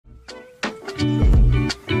How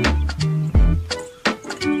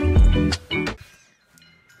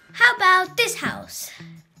about this house?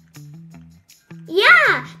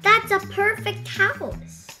 Yeah, that's a perfect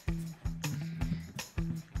house.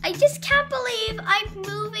 I just can't believe I'm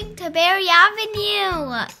moving to Berry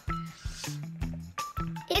Avenue.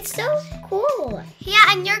 It's so cool. Yeah,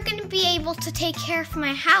 and you're gonna be able to take care of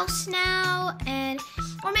my house now,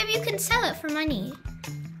 or maybe you can sell it for money.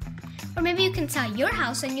 Or maybe you can sell your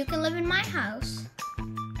house and you can live in my house.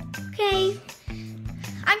 Okay.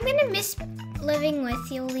 I'm gonna miss living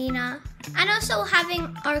with you, Lina, and also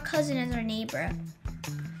having our cousin as our neighbor.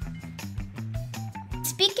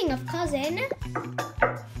 Speaking of cousin,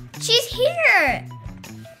 she's here!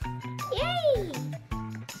 Yay!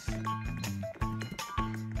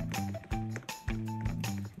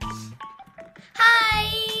 Hi!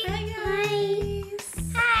 Hi guys!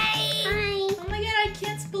 Hi! Oh my god, I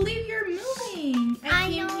can't believe you're moving! I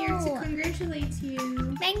came here to congratulate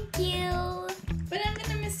you. Thank you. But I'm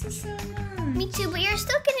gonna miss you so much. Me too, but you're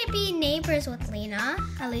still gonna be neighbors with Lina,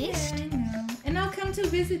 at least. Yeah, I know. And I'll come to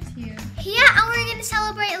visit you. Yeah, and we're gonna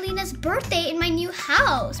celebrate Lina's birthday in my new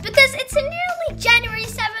house because it's nearly January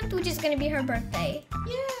 7th, which is gonna be her birthday.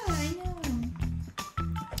 Yeah, I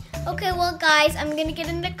know. Okay, well guys, I'm gonna get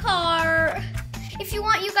in the car. If you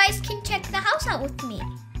want, you guys can check the house out with me.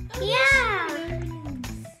 Oh, Yeah. very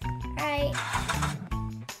nice. Alright.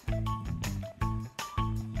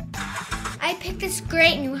 I picked this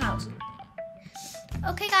great new house.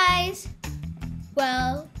 Okay guys,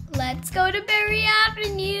 well, let's go to Berry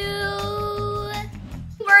Avenue.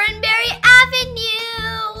 We're in Berry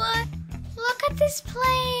Avenue. Look at this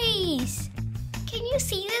place. Can you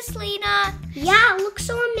see this, Lina? Yeah, it looks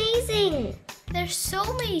so amazing. There's so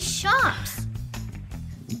many shops.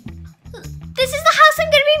 This is the house I'm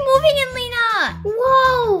gonna be moving in, Lina.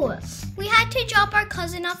 Whoa! We had to drop our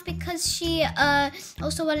cousin off because she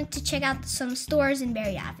also wanted to check out some stores in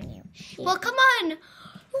Berry Avenue. Yeah. Well, come on.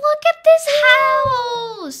 Look at this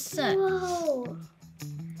house. Whoa!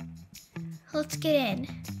 Let's get in.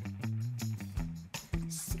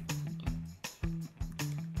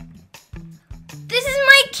 This is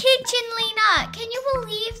my kitchen, Lina. Can you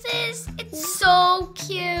believe this? It's so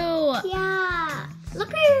cute. Yeah.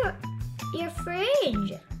 Look at your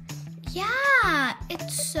fridge. Yeah,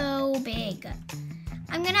 it's so big.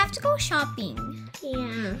 I'm gonna have to go shopping.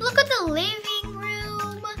 Yeah. Look at the living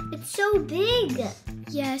room. It's so big.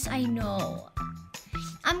 Yes, I know.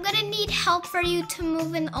 I'm gonna need help for you to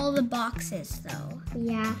move in all the boxes, though.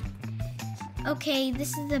 Yeah. Okay,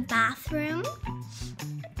 this is the bathroom.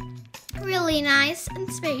 Really nice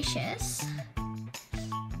and spacious.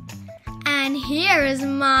 And here is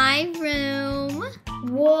my room.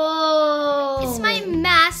 Whoa! It's my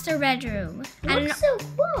master bedroom. I don't know. Looks so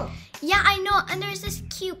cool. Yeah, I know. And there's this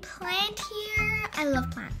cute plant here. I love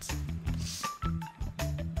plants.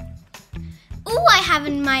 Ooh, I have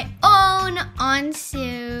in my own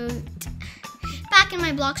ensuite. Back in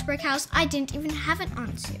my Bloxburg house, I didn't even have an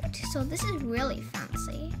ensuite. So this is really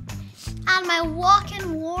fancy. And my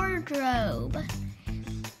walk-in wardrobe.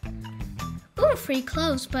 Ooh, free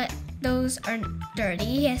clothes, but those are dirty.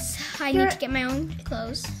 Yes, I need to get my own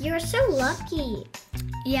clothes. You're so lucky.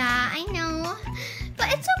 Yeah, I know.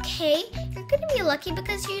 But it's okay. You're gonna be lucky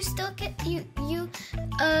because you still get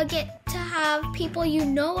get to have people you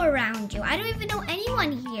know around you. I don't even know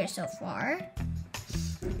anyone here so far.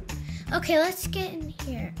 Okay, let's get in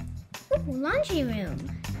here. Ooh, laundry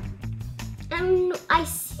room. I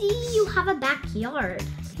see you have a backyard.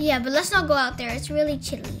 Yeah, but let's not go out there. It's really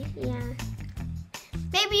chilly. Yeah.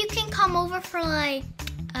 Maybe you can come over for like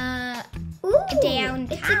Ooh, downtown.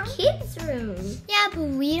 it's a kid's room. Yeah, but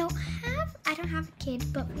I don't have a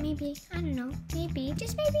kid, but maybe, I don't know, maybe,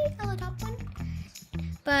 just maybe a little one.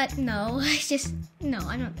 But no,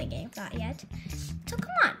 I'm not thinking of that yet. So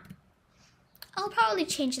come on. I'll probably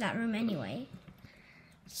change that room anyway.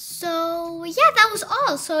 So yeah, that was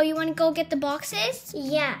all. So you want to go get the boxes?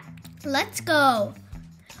 Yeah. Let's go.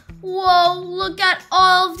 Whoa, look at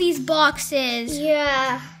all of these boxes.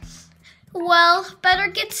 Yeah. Well, better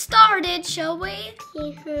get started, shall we?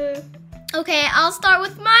 Mm-hmm. Okay, I'll start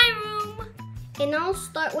with my room. And I'll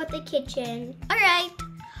start with the kitchen. All right.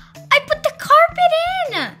 I put the carpet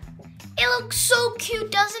in. It looks so cute,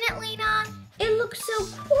 doesn't it, Lina? It looks so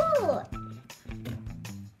cool.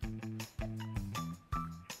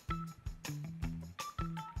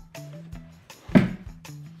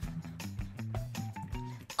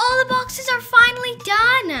 All the boxes are finally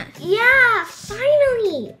done. Yeah,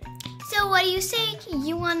 finally. So what do you say?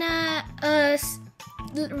 You wanna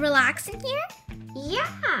relax in here? Yeah.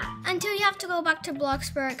 Until you have to go back to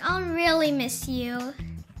Bloxburg. I'll really miss you.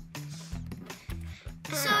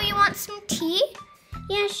 So you want some tea?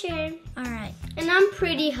 Yeah, sure. All right. And I'm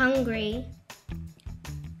pretty hungry.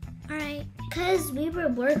 All right. Because we were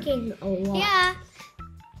working a lot. Yeah.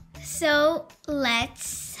 So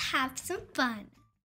let's have some fun.